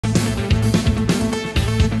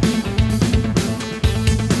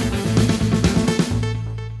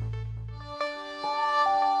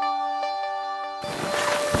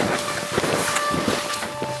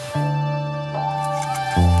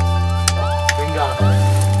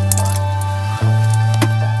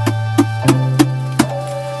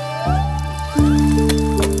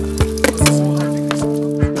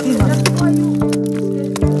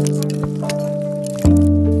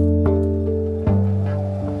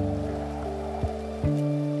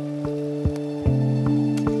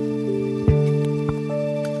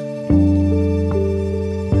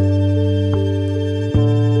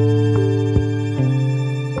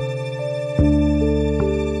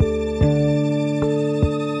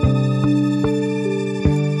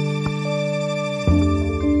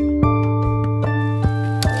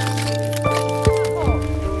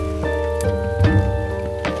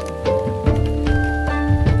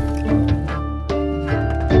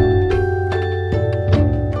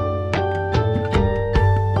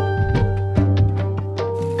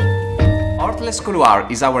Ortles Couloir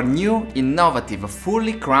is our new, innovative,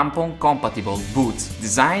 fully crampon-compatible boot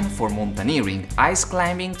designed for mountaineering, ice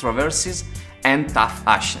climbing, traverses and tough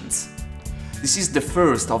ascents. This is the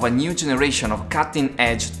first of a new generation of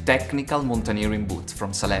cutting-edge technical mountaineering boots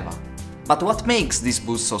from Saleva. But what makes this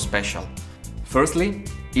boot so special? Firstly,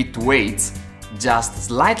 it weighs just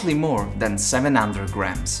slightly more than 700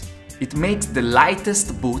 grams. It makes the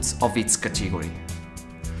lightest boots of its category.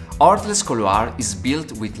 Ortles Couloir is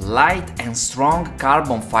built with light and strong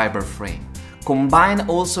carbon fiber frame, combined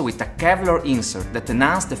also with a Kevlar insert that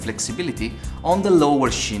enhances the flexibility on the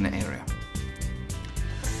lower shin area.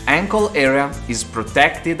 Ankle area is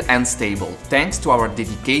protected and stable thanks to our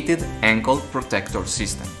dedicated ankle protector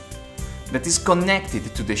system that is connected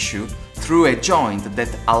to the shoe through a joint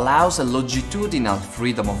that allows a longitudinal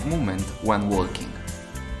freedom of movement when walking.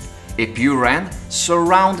 A pure end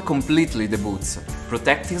surrounds completely the boots,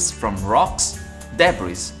 protecting us from rocks,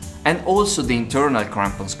 debris and also the internal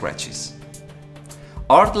crampon scratches.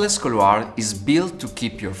 Ortles Couloir is built to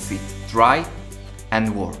keep your feet dry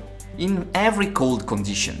and warm in every cold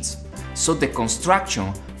conditions, so the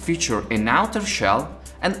construction features an outer shell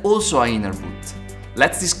and also an inner boot.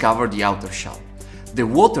 Let's discover the outer shell. The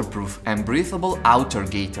waterproof and breathable outer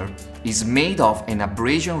gaiter is made of an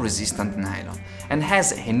abrasion-resistant nylon and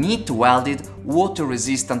has a heat-welded,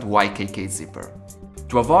 water-resistant YKK zipper.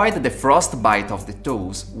 To avoid the frostbite of the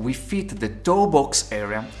toes, we fit the toe box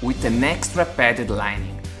area with an extra padded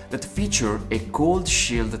lining that features a cold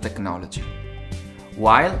shield technology,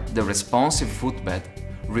 while the responsive footbed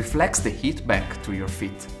reflects the heat back to your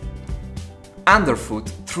feet.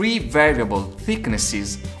 Underfoot, 3 variable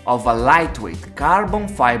thicknesses of a lightweight carbon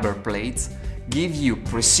fiber plates give you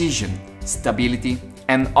precision, stability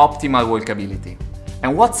and optimal walkability.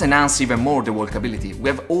 And what's enhanced even more the walkability, we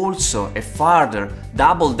have also a further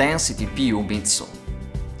double density PU midsole.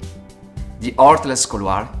 The Ortles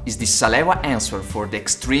Couloir is the Saleva answer for the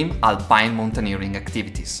extreme alpine mountaineering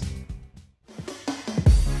activities.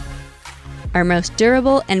 Our most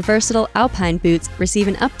durable and versatile alpine boots receive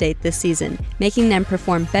an update this season, making them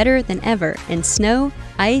perform better than ever in snow,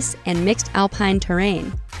 ice, and mixed alpine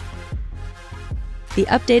terrain. The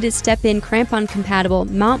updated step-in crampon-compatible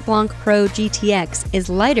Mont Blanc Pro GTX is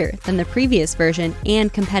lighter than the previous version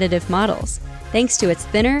and competitive models, thanks to its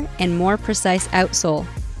thinner and more precise outsole.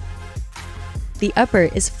 The upper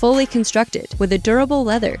is fully constructed with a durable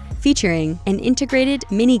leather, featuring an integrated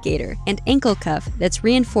mini gaiter and ankle cuff that's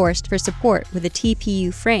reinforced for support with a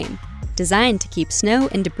TPU frame, designed to keep snow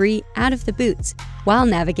and debris out of the boots while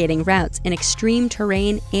navigating routes in extreme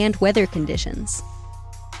terrain and weather conditions.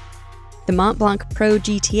 The Mont Blanc Pro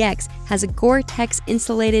GTX has a Gore-Tex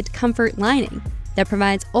insulated comfort lining that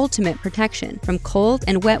provides ultimate protection from cold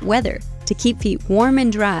and wet weather to keep feet warm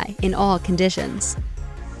and dry in all conditions.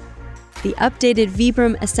 The updated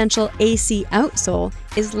Vibram Essential AC outsole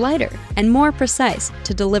is lighter and more precise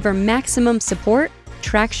to deliver maximum support,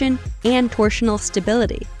 traction, and torsional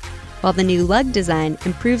stability, while the new lug design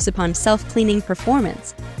improves upon self-cleaning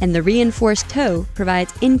performance, and the reinforced toe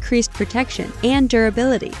provides increased protection and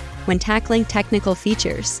durability when tackling technical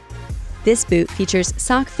features. This boot features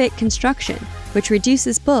sock fit construction, which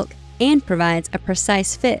reduces bulk and provides a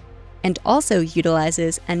precise fit, and also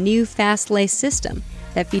utilizes a new fast lace system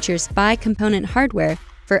that features bi-component hardware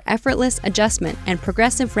for effortless adjustment and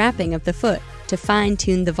progressive wrapping of the foot to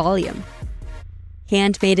fine-tune the volume.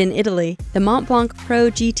 Handmade in Italy, the Mont Blanc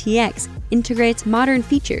Pro GTX integrates modern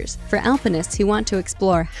features for alpinists who want to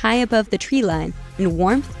explore high above the tree line in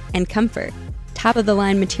warmth and comfort.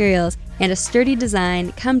 Top-of-the-line materials and a sturdy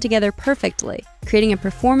design come together perfectly, creating a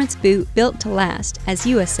performance boot built to last as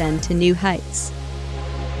you ascend to new heights.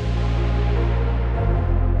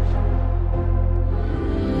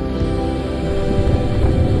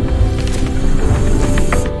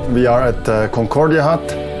 We are at the Concordia Hut.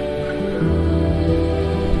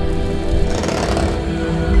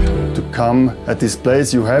 To come at this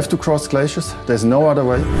place, you have to cross glaciers. There's no other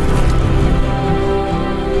way.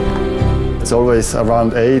 It's always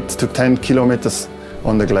around 8 to 10 kilometers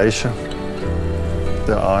on the glacier.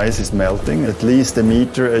 The ice is melting at least a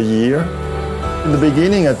meter a year. In the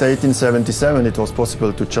beginning, at 1877, it was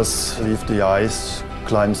possible to just leave the ice,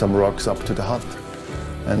 climb some rocks up to the hut.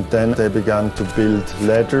 And then they began to build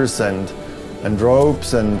ladders and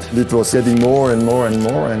ropes, and it was getting more and more and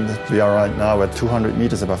more, and we are right now at 200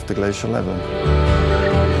 meters above the glacier level.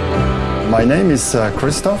 My name is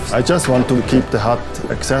Christoph. I just want to keep the hut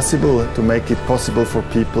accessible, to make it possible for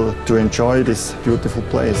people to enjoy this beautiful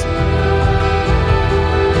place.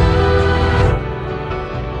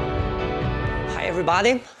 Hi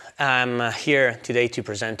everybody, I'm here today to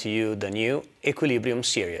present to you the new Equilibrium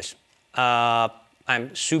series.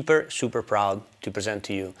 I'm super proud to present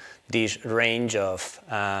to you this range of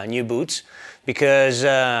new boots because,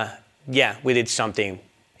 yeah, we did something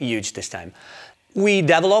huge this time. We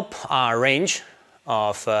developed a range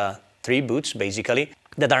of 3 boots, basically,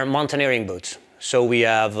 that are mountaineering boots. So we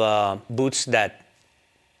have boots that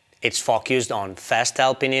it's focused on fast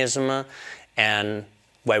alpinism and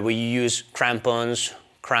where we use crampons,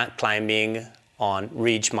 climbing on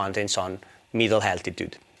ridge mountains on middle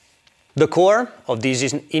altitude. The core of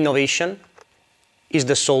this innovation is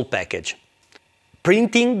the sole package.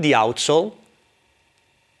 Printing the outsole,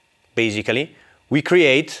 basically, we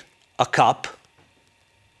create a cup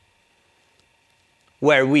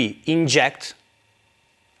where we inject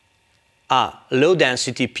a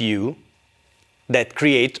low-density PU that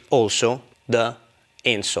create also the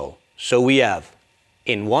insole. So we have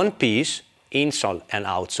in one piece insole and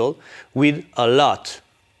outsole with a lot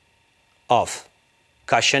of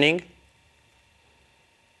cushioning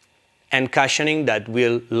and cushioning that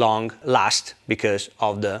will long last because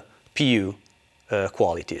of the PU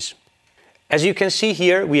qualities. As you can see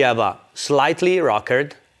here, we have a slightly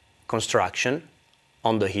rockered construction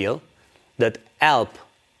on the heel that help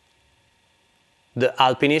the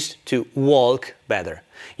alpinist to walk better.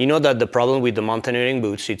 You know that the problem with the mountaineering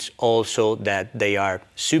boots is also that they are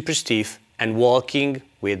super stiff, and walking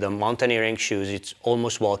with the mountaineering shoes, it's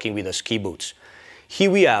almost walking with the ski boots. Here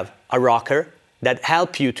we have a rocker that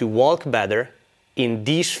helps you to walk better in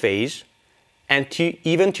this phase and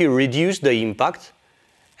even to reduce the impact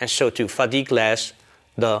and so to fatigue less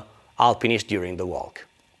the alpinist during the walk.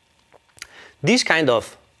 This kind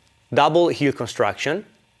of double heel construction,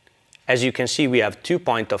 as you can see, we have 2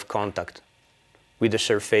 points of contact with the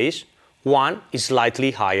surface. One is slightly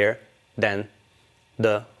higher than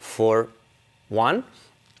the one,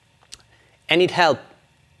 and it helps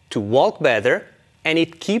to walk better, and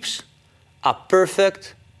it keeps a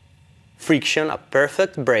perfect friction, a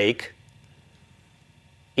perfect brake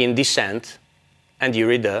in descent and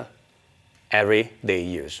during the everyday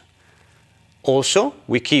use. Also,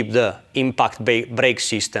 we keep the impact brake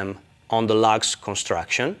system on the lugs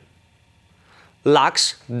construction,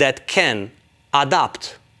 lugs that can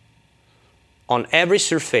adapt on every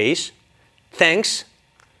surface thanks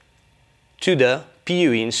to the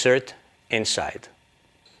PU insert inside.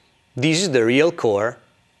 This is the real core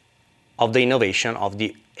of the innovation of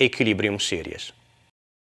the Equilibrium series.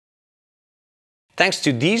 Thanks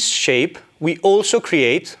to this shape, we also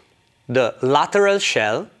create the lateral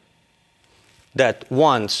shell that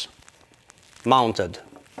once mounted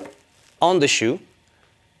on the shoe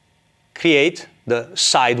create the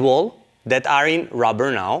sidewall that are in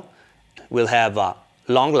rubber now, will have a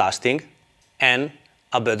long lasting and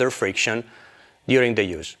a better friction during the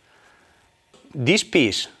use. This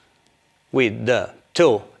piece with the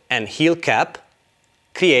toe and heel cap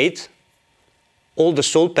create all the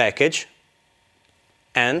sole package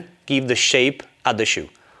and give the shape at the shoe.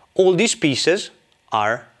 All these pieces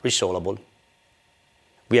are resolable.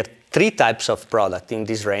 We have 3 types of product in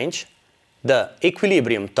this range. The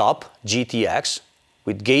Equilibrium Top GTX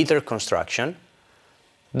with gaiter construction,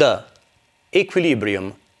 the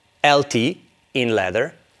Equilibrium LT in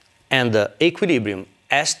leather, and the Equilibrium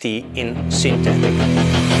ST in synthetic.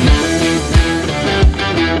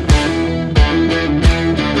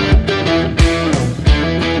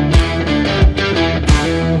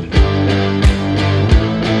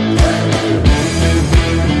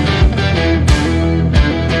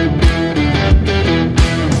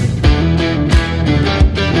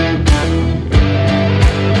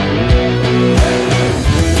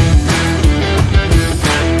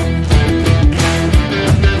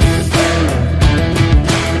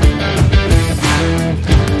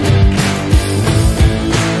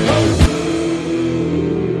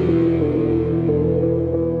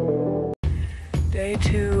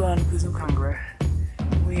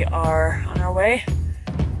 We are on our way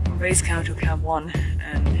from base camp to camp 1,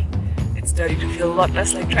 and it's starting to feel a lot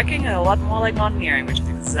less like trekking and a lot more like mountaineering, which is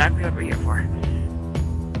exactly what we're here for.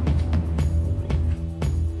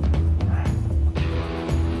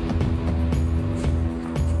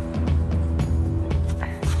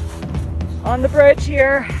 On the bridge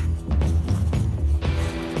here.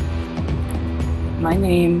 My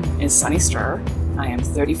name is Sunny Sturr. I am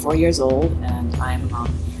 34 years old and I am a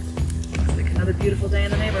mountaineer. Looks like another beautiful day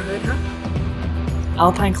in the neighborhood, huh?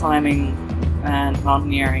 Alpine climbing and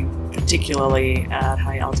mountaineering, particularly at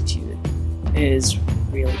high altitude, is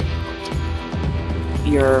really difficult.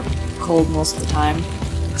 You're cold most of the time.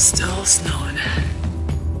 Still snowing.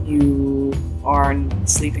 You aren't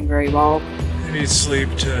sleeping very well. I need sleep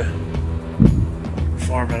to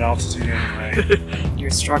perform at altitude anyway. You're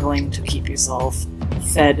struggling to keep yourself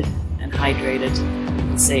fed and hydrated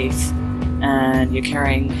and safe, and you're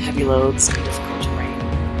carrying heavy loads in difficult terrain,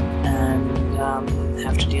 and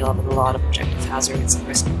have to deal with a lot of objective hazards and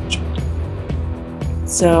risk management.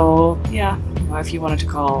 So yeah, if you wanted to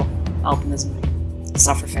call alpinism a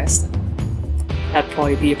sufferfest, that'd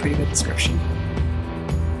probably be a pretty good description.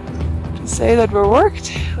 To say that we're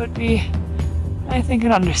worked would be, I think,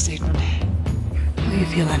 an understatement. How are you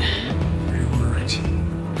feeling? Pretty worked.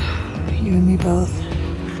 You and me both.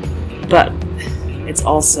 But it's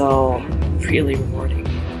also really rewarding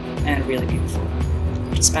and really beautiful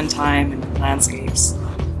to spend time in landscapes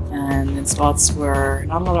and in spots where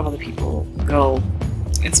not a lot of other people go.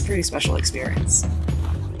 It's a pretty special experience.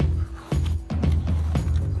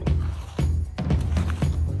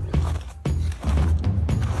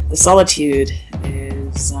 The solitude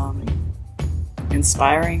is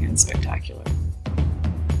inspiring and spectacular.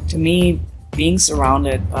 To me, being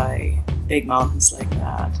surrounded by big mountains like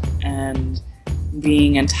that and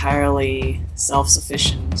being entirely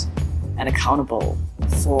self-sufficient and accountable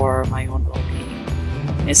for my own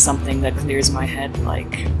well-being is something that clears my head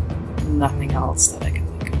like nothing else that I can